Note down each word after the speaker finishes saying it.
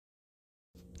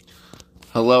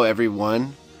Hello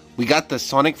everyone. We got the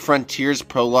Sonic Frontiers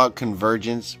Prologue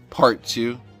Convergence Part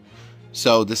 2.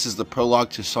 So this is the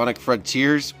prologue to Sonic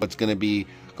Frontiers, what's going to be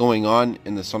going on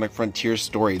in the Sonic Frontiers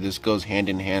story. This goes hand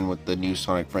in hand with the new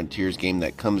Sonic Frontiers game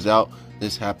that comes out.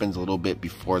 This happens a little bit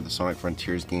before the Sonic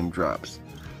Frontiers game drops.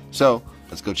 So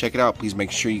let's go check it out. Please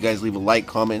make sure you guys leave a like,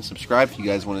 comment, and subscribe if you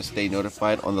guys want to stay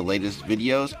notified on the latest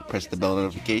videos. Press the bell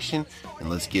notification and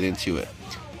let's get into it.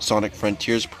 Sonic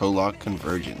Frontiers Prologue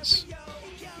Convergence.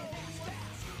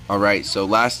 Alright, so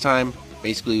last time,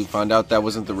 basically we found out that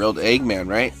wasn't the real Eggman,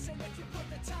 right?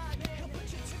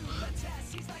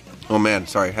 Oh man,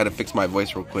 sorry, I had to fix my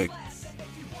voice real quick.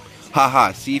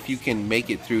 Haha, see if you can make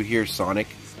it through here, Sonic.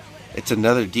 It's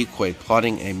another decoy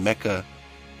plotting a mecha.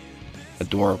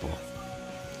 Adorable.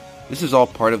 This is all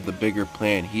part of the bigger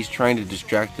plan. He's trying to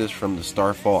distract us from the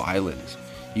Starfall Islands.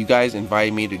 You guys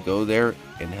invited me to go there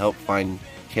and help find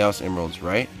Chaos Emeralds,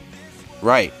 right?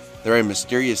 Right. They're a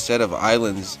mysterious set of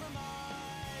islands.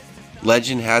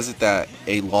 Legend has it that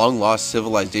a long-lost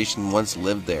civilization once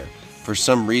lived there. For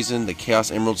some reason, the Chaos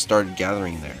Emeralds started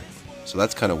gathering there. So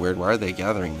that's kind of weird. Why are they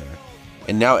gathering there?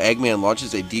 And now Eggman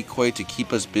launches a decoy to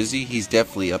keep us busy. He's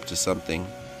definitely up to something.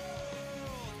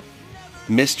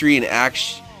 Mystery and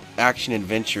action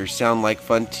adventure sound like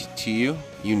fun to you?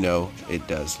 You know it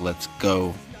does. Let's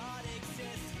go.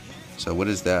 So what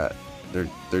is that?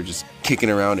 They're just kicking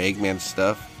around Eggman's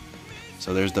stuff.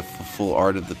 So there's the full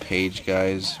art of the page,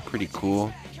 guys. Pretty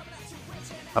cool.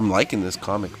 I'm liking this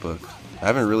comic book. I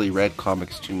haven't really read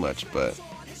comics too much, but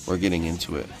we're getting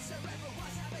into it.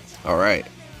 Alright.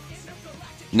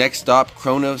 Next stop,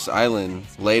 Kronos Island.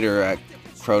 Later at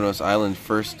Kronos Island,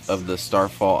 first of the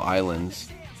Starfall Islands.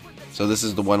 So this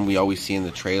is the one we always see in the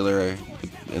trailer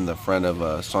in the front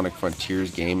of Sonic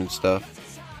Frontiers game and stuff.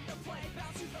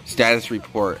 Status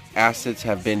report. Assets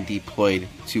have been deployed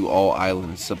to all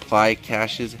islands. Supply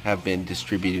caches have been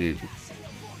distributed.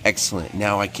 Excellent.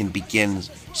 Now I can begin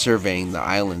surveying the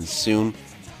islands. Soon,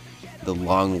 the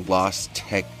long-lost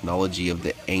technology of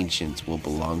the ancients will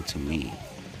belong to me.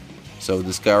 So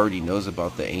this guy already knows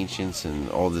about the ancients and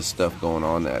all this stuff going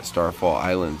on at Starfall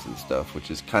Islands and stuff,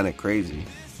 which is kind of crazy.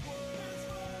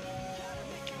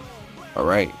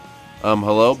 Alright.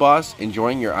 Hello, boss.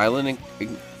 Enjoying your island...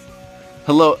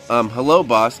 Hello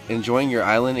boss, enjoying your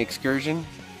island excursion?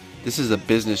 This is a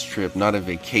business trip, not a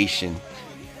vacation.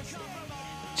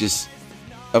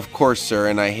 Of course, sir,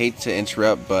 and I hate to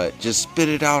interrupt, but just spit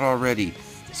it out already.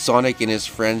 Sonic and his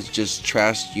friends just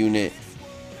trashed Unit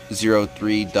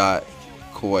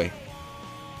 03.Koi.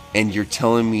 And you're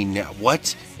telling me now?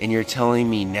 What? And you're telling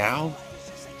me now?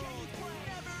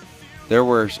 There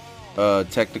were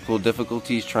technical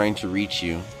difficulties trying to reach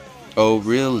you. Oh,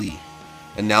 really?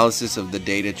 Analysis of the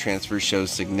data transfer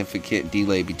shows significant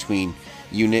delay between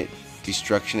unit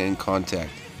destruction and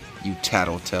contact. You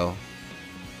tattletale.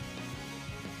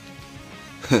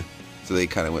 So they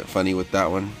kind of went funny with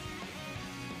that one.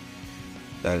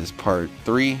 That is part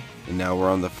 3. And now we're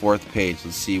on the 4th page.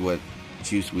 Let's see what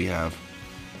juice we have.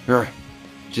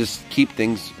 Just keep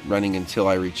things running until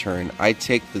I return. I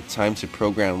take the time to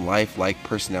program lifelike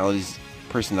personalities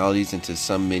into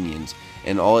some minions.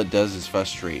 And all it does is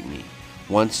frustrate me.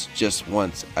 Once, just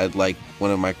once, I'd like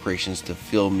one of my creations to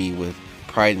fill me with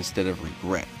pride instead of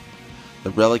regret. The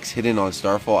relics hidden on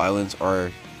Starfall Islands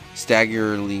are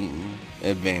staggeringly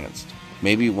advanced.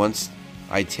 Maybe once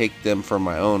I take them for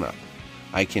my own,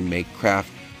 I can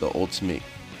craft the ultimate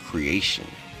creation.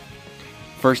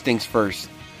 First things first,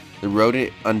 the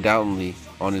rodent undoubtedly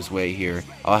on his way here.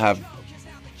 I'll have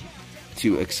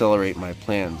to accelerate my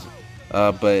plans.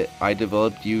 But I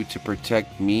developed you to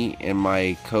protect me and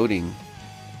my coding.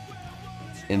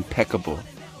 Impeccable.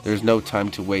 There's no time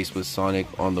to waste with Sonic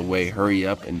on the way. Hurry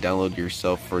up and download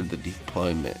yourself for the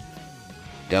deployment.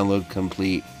 Download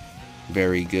complete.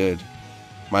 Very good.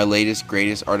 My latest,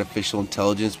 greatest artificial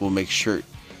intelligence will make short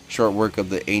work of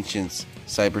the ancients'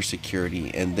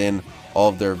 cybersecurity, and then all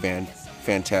of their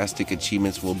fantastic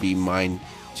achievements will be mine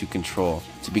to control.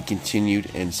 To be continued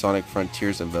in Sonic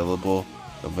Frontiers, available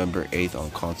November 8th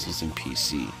on consoles and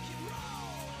PC.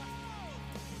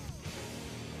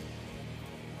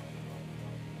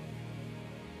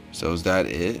 So is that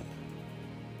it?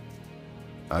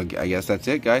 I guess that's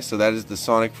it, guys. So that is the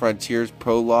Sonic Frontiers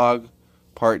Prologue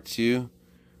Part 2.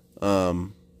 That's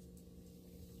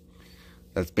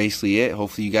basically it.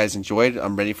 Hopefully you guys enjoyed.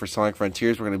 I'm ready for Sonic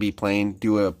Frontiers. We're going to be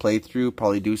do a playthrough,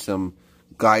 probably do some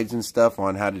guides and stuff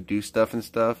on how to do stuff and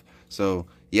stuff. So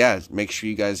yeah, make sure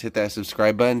you guys hit that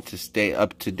subscribe button to stay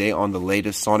up to date on the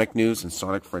latest Sonic news and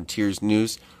Sonic Frontiers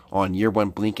news on Year 1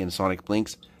 Blink and Sonic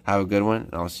Blinks. Have a good one,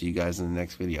 and I'll see you guys in the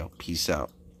next video. Peace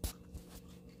out.